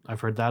person.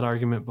 I've heard that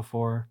argument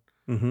before.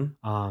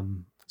 Mm-hmm.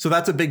 So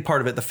that's a big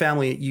part of it, the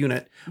family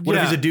unit. What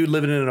if he's a dude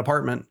living in an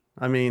apartment?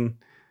 I mean,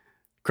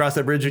 cross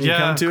that bridge when you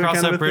come to it.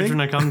 Cross that bridge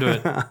when I come to it.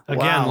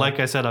 Again, Wow. like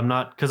I said, I'm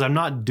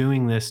not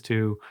doing this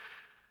to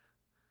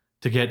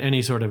get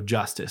any sort of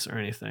justice or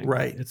anything.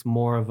 Right. It's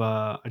more of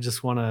I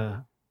just want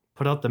to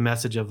put out the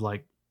message of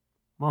like,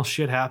 well,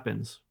 shit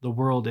happens. The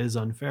world is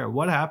unfair.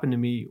 What happened to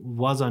me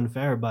was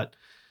unfair, but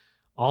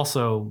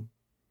also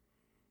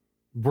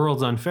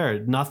world's unfair.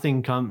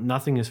 Nothing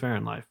is fair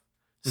in life.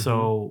 Mm-hmm.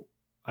 So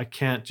I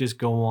can't just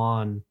go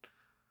on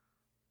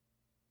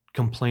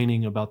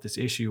complaining about this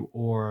issue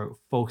or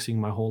focusing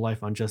my whole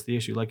life on just the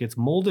issue. Like, it's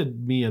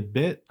molded me a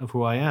bit of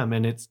who I am,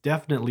 and it's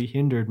definitely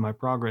hindered my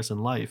progress in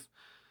life.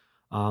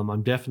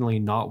 I'm definitely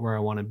not where I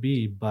want to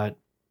be, but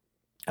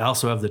I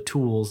also have the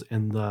tools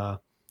and the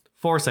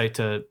foresight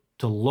to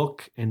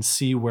look and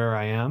see where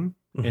I am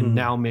and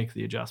now make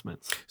the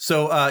adjustments.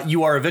 So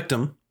you are a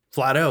victim,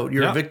 flat out.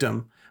 You're a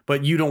victim,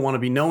 but you don't want to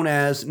be known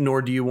as,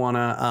 nor do you want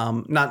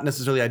to not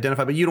necessarily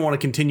identify, but you don't want to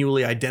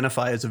continually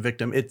identify as a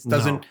victim. It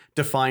doesn't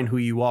define who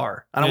you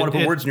are. I don't want to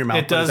put words in your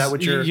mouth. But is that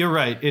what you're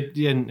right.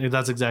 And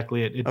that's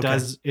exactly it.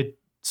 It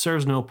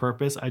serves no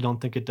purpose. I don't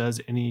think it does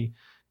any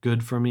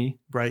good for me.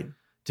 Right.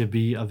 To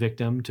be a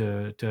victim,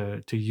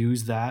 to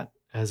use that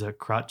as a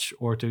crutch,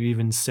 or to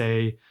even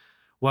say,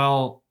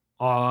 well,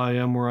 I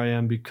am where I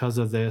am because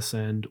of this,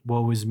 and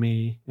woe is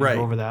me. Right.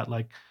 Over that.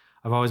 Like,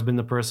 I've always been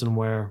the person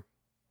where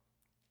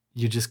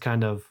you just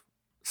kind of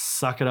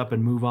suck it up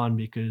and move on,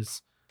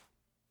 because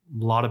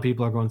a lot of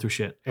people are going through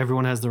shit.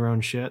 Everyone has their own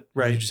shit.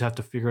 Right. You just have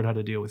to figure out how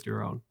to deal with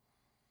your own.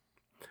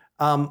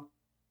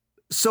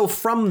 So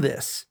from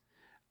this,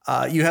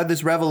 you had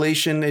this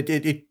revelation.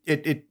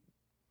 It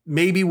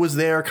maybe was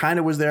there, kind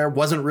of was there,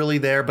 wasn't really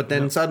there, but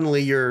then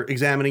suddenly you're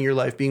examining your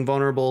life, being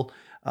vulnerable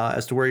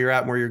as to where you're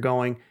at and where you're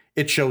going.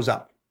 It shows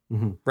up,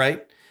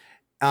 right?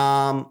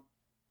 I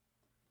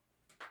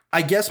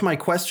guess my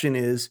question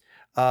is,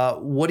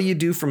 what do you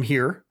do from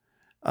here?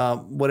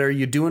 What are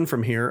you doing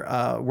from here?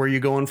 Where are you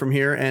going from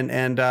here?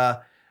 And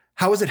how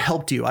has it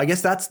helped you? I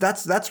guess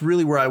that's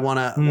really where I want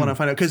to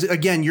find out. Because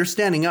again, you're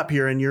standing up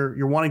here and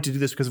you're wanting to do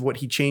this because of what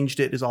He Changed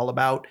It is all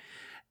about.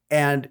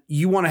 and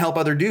you want to help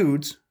other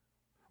dudes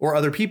or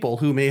other people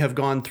who may have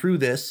gone through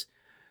this,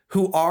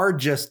 who are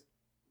just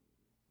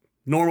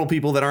normal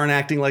people that aren't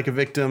acting like a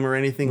victim or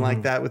anything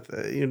like that, with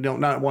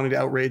not wanting to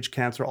outrage,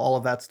 cancel, all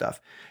of that stuff.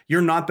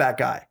 You're not that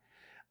guy.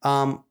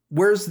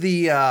 Where's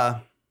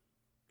the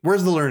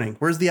learning?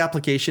 Where's the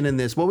application in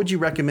this? What would you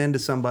recommend to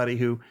somebody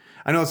who,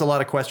 I know it's a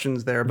lot of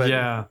questions there, but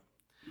yeah,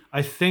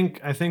 I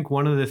think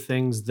one of the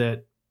things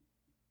that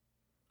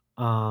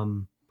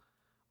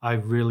I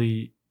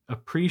really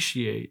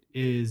appreciate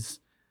is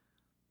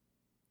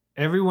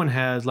everyone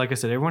has, like I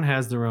said, everyone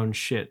has their own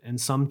shit. And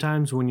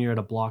sometimes when you're at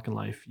a block in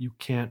life, you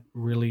can't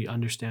really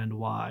understand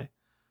why.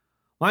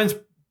 Mine's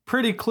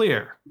pretty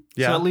clear.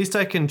 Yeah. So at least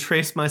I can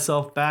trace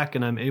myself back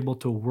and I'm able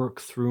to work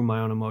through my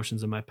own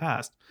emotions in my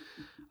past.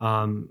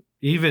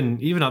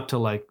 Even up to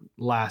like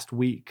last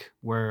week,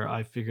 where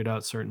I figured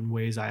out certain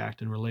ways I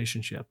act in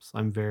relationships.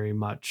 I'm very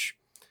much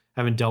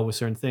haven't dealt with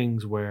certain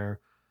things where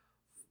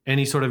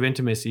any sort of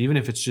intimacy, even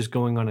if it's just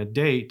going on a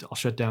date, I'll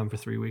shut down for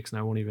 3 weeks and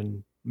I won't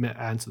even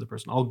answer the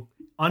person. I'll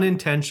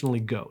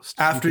unintentionally ghost.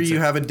 After you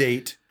have a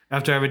date.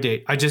 After I have a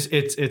date,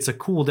 it's a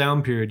cool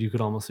down period, you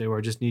could almost say, where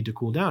I just need to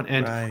cool down.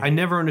 And I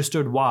never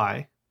understood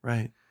why.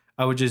 Right.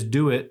 I would just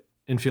do it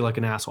and feel like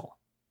an asshole.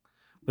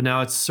 But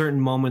now it's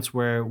certain moments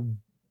where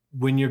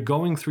when you're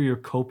going through your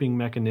coping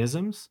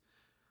mechanisms,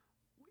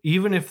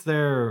 even if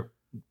they're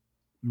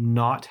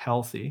not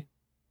healthy,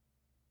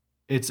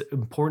 it's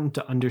important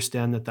to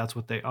understand that that's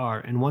what they are.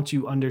 And once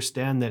you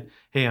understand that,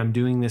 hey, I'm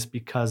doing this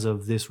because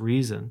of this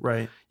reason,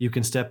 right, you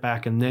can step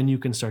back and then you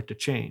can start to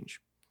change.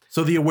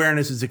 So the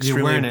awareness is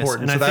extremely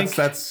important. And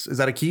so that's is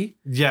that a key?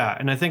 Yeah.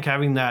 And I think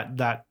having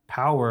that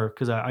power,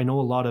 because I know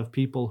a lot of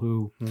people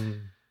who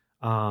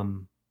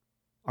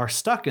are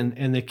stuck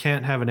and they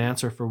can't have an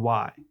answer for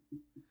why.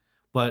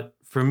 But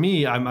for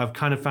me, I've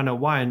kind of found out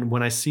why. And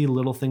when I see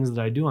little things that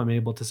I do, I'm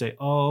able to say,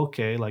 oh,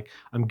 okay, like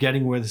I'm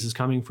getting where this is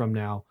coming from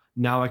now.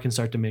 Now I can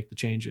start to make the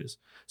changes.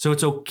 So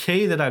it's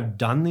okay that I've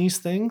done these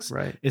things.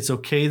 Right. It's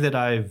okay that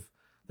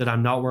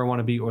I'm not where I want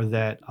to be, or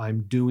that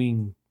I'm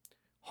doing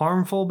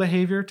harmful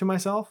behavior to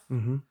myself.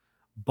 Mm-hmm.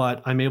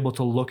 But I'm able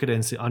to look at it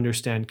and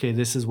understand, okay,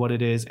 this is what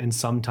it is. And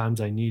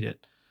sometimes I need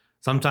it.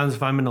 Sometimes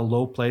if I'm in a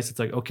low place, it's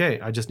like, okay,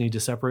 I just need to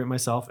separate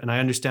myself. And I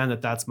understand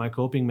that that's my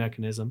coping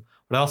mechanism.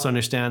 But I also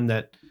understand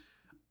that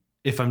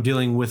if I'm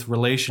dealing with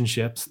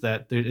relationships,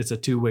 that it's a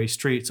two-way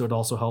street. So it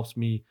also helps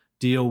me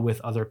deal with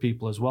other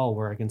people as well,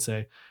 where I can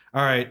say,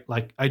 all right,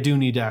 like I do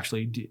need to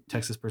actually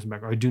text this person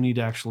back, or I do need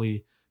to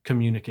actually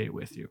communicate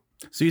with you.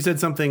 So you said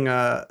something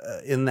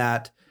in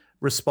that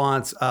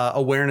response,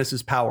 awareness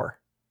is power.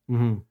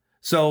 Mm-hmm.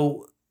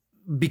 So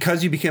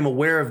because you became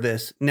aware of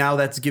this, now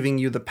that's giving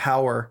you the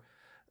power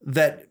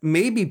that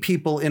maybe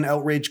people in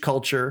outrage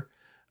culture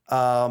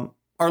are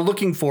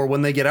looking for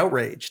when they get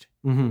outraged.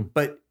 Mm-hmm.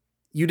 But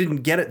you didn't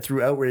get it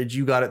through outrage.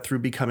 You got it through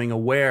becoming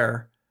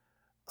aware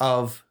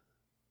of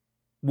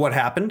what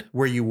happened,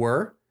 where you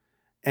were,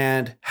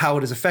 and how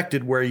it has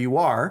affected where you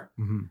are.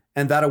 Mm-hmm.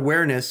 And that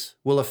awareness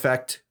will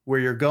affect where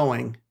you're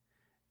going.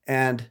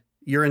 And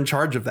you're in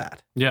charge of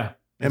that. Yeah.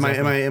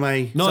 Exactly. Am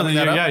I no, summing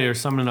that up? Yeah, you're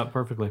summing it up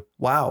perfectly.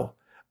 Wow.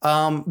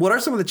 What are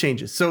some of the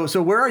changes?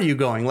 So where are you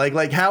going?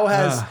 Like how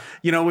has,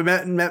 we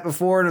met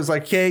before and it was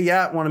like, okay,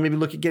 yeah, want to maybe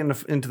look at getting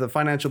into the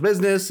financial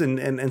business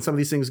and some of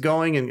these things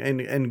going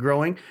and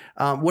growing.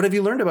 What have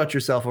you learned about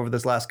yourself over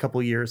this last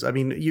couple of years? I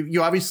mean,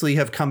 you obviously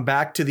have come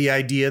back to the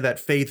idea that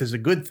faith is a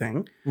good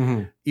thing,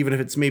 mm-hmm. even if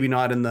it's maybe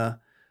not in the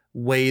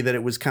way that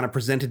it was kind of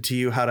presented to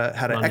you, how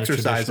to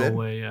exercise it.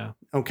 Way, yeah.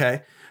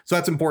 Okay. So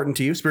that's important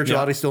to you.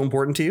 Spirituality is still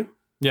important to you?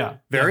 Yeah,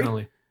 very?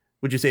 Definitely.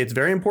 Would you say it's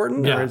very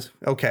important? Yeah. Or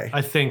okay.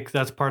 I think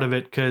that's part of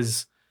it,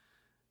 because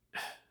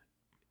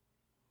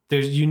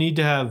you need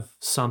to have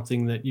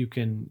something that you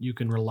can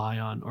rely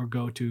on or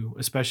go to,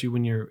 especially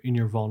when you're in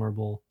your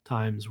vulnerable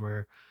times,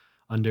 where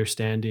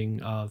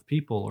understanding of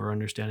people or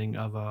understanding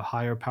of a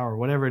higher power,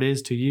 whatever it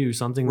is to you,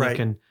 something that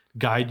can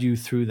guide you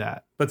through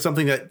that. But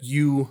something that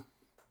you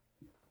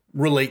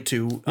relate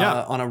to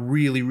on a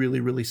really, really,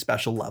 really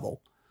special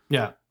level.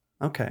 Yeah.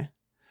 Okay.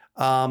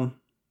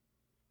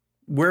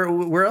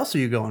 Where else are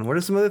you going? What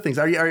are some other things?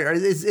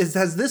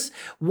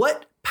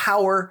 What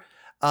power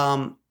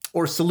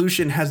or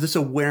solution has this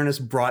awareness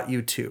brought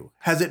you to?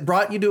 Has it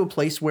brought you to a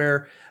place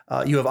where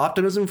you have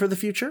optimism for the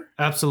future?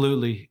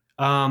 Absolutely.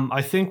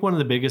 I think one of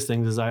the biggest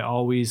things is I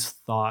always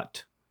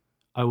thought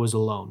I was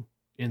alone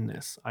in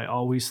this. I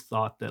always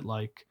thought that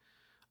like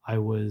I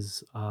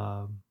was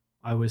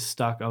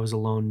stuck. I was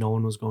alone. No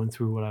one was going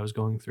through what I was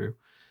going through.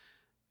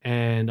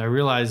 And I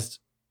realized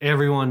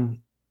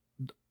everyone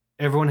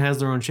has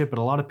their own shit, but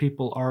a lot of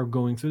people are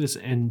going through this.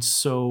 And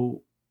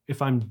so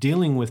if I'm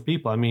dealing with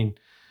people, I mean,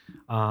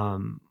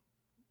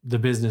 the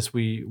business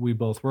we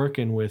both work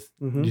in with,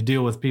 mm-hmm. you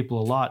deal with people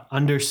a lot,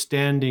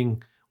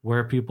 understanding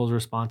where people's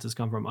responses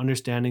come from,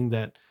 understanding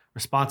that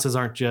responses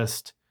aren't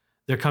just,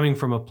 they're coming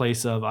from a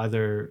place of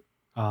either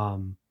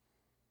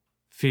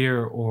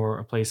fear or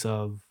a place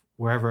of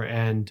wherever.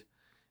 And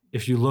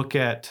if you look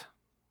at,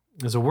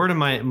 there's a word in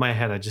my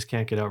head, I just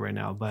can't get out right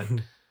now, but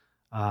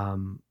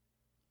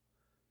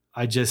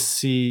I just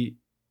see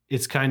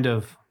it's kind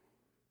of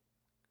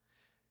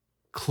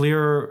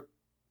clear.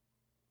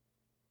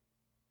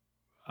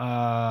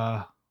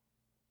 I'm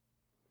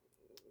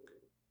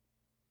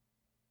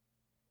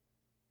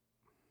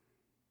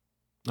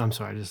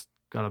sorry, I just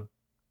gotta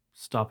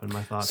stop in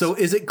my thoughts. So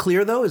is it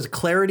clear though? Is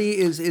clarity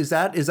is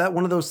that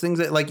one of those things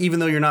that, like, even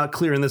though you're not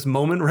clear in this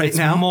moment right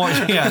now? More,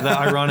 yeah. That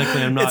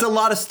ironically, I'm not. It's a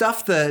lot of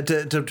stuff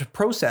to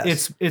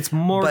process. It's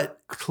more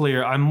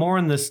clear. I'm more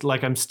in this,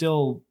 like, I'm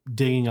still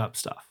digging up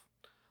stuff.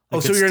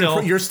 Like,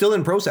 so you're still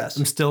in process.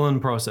 I'm still in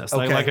process.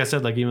 Okay. Like I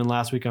said, like even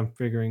last week, I'm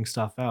figuring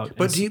stuff out.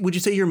 But would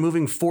you say you're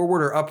moving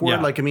forward or upward?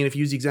 Yeah. Like, I mean, if you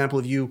use the example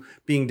of you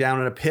being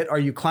down in a pit, are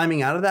you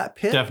climbing out of that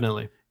pit?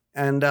 Definitely.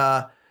 And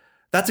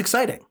that's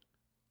exciting.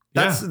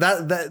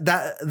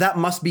 That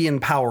must be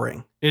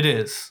empowering. It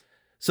is.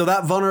 So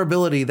that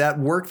vulnerability, that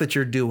work that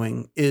you're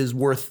doing is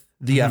worth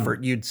the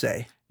effort, you'd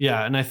say.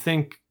 Yeah. And I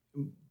think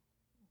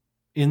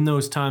in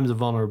those times of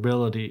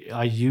vulnerability,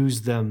 I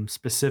use them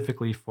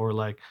specifically for,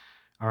 like,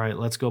 all right,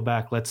 let's go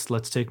back.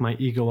 Let's take my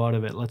ego out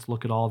of it. Let's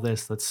look at all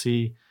this. Let's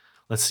see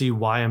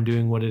why I'm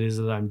doing what it is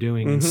that I'm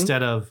doing.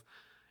 Instead of,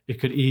 it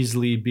could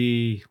easily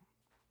be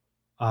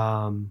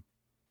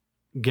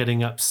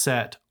getting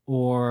upset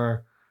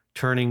or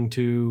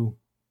getting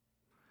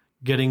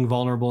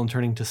vulnerable and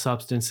turning to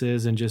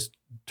substances and just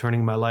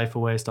turning my life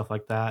away, stuff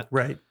like that.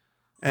 Right.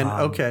 And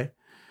okay.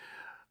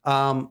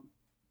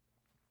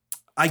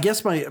 I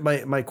guess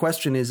my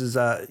question is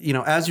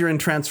as you're in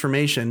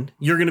transformation,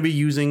 you're going to be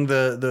using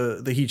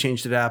the He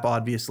Changed It app,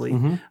 obviously.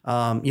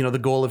 The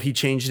goal of He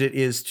Changed It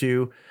is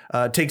to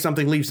take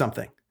something, leave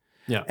something.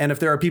 Yeah. And if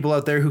there are people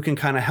out there who can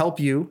kind of help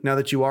you now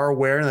that you are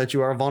aware and that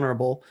you are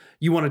vulnerable,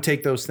 you want to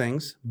take those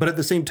things. But at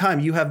the same time,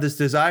 you have this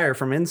desire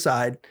from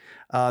inside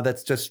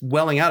that's just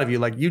welling out of you.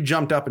 Like, you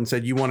jumped up and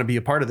said you want to be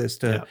a part of this,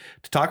 to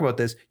talk about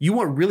this.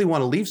 You really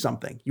want to leave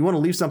something. You want to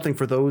leave something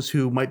for those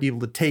who might be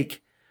able to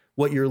take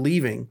what you're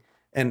leaving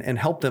and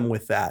help them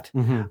with that.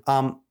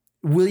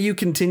 Will you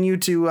continue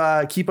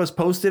to keep us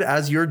posted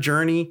as your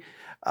journey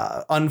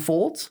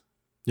unfolds?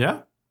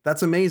 Yeah.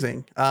 That's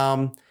amazing.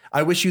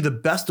 I wish you the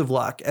best of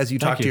luck as you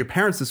talk to your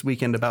parents this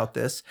weekend about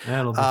this.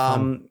 That'll be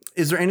fun.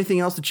 Is there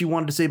anything else that you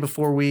wanted to say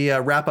before we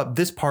wrap up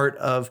this part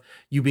of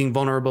you being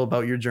vulnerable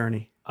about your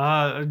journey?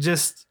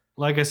 Just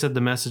like I said,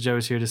 the message I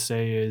was here to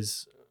say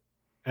is,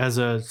 as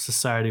a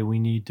society, we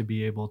need to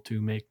be able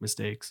to make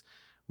mistakes.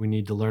 We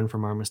need to learn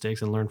from our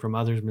mistakes and learn from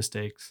others'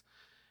 mistakes.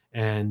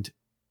 And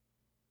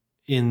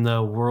in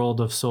the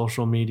world of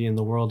social media, in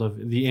the world of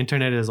the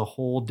internet, is a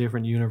whole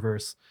different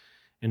universe.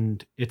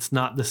 And it's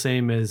not the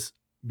same as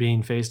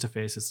being face to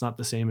face. It's not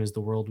the same as the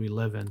world we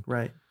live in.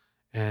 Right.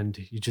 And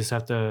you just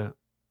have to,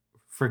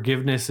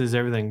 forgiveness is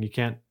everything. You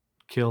can't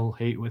kill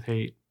hate with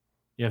hate.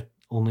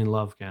 Only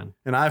love can.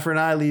 An eye for an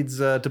eye leads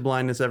to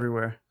blindness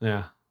everywhere.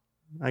 Yeah.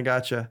 I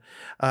gotcha.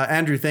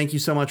 Andrew, thank you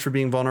so much for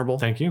being vulnerable.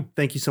 Thank you.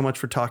 Thank you so much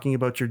for talking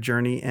about your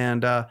journey.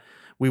 And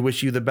we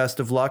wish you the best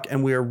of luck.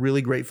 And we are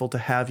really grateful to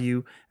have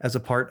you as a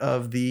part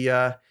of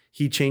the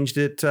He Changed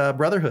It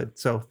Brotherhood.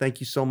 So thank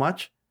you so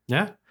much.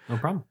 Yeah, no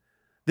problem.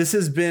 This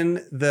has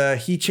been the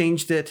He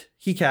Changed It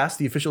He.Cast,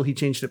 the official He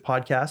Changed It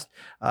podcast.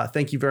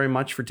 Thank you very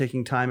much for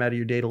taking time out of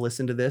your day to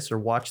listen to this or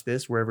watch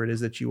this, wherever it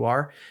is that you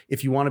are.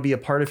 If you want to be a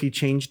part of He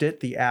Changed It,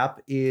 the app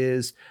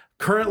is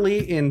currently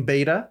in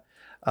beta.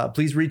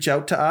 Please reach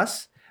out to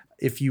us.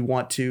 If you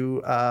want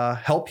to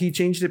help He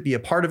Changed It, be a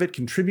part of it,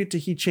 contribute to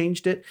He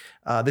Changed It.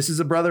 This is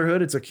a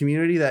brotherhood. It's a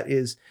community that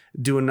is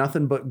doing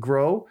nothing but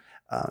grow.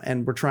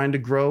 And we're trying to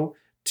grow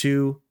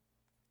to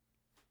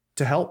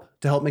help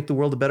make the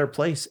world a better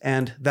place.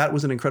 And that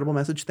was an incredible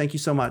message. Thank you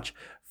so much.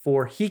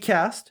 For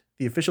He.Cast,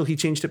 the official He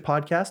Changed It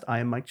podcast, I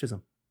am Mike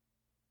Chisholm.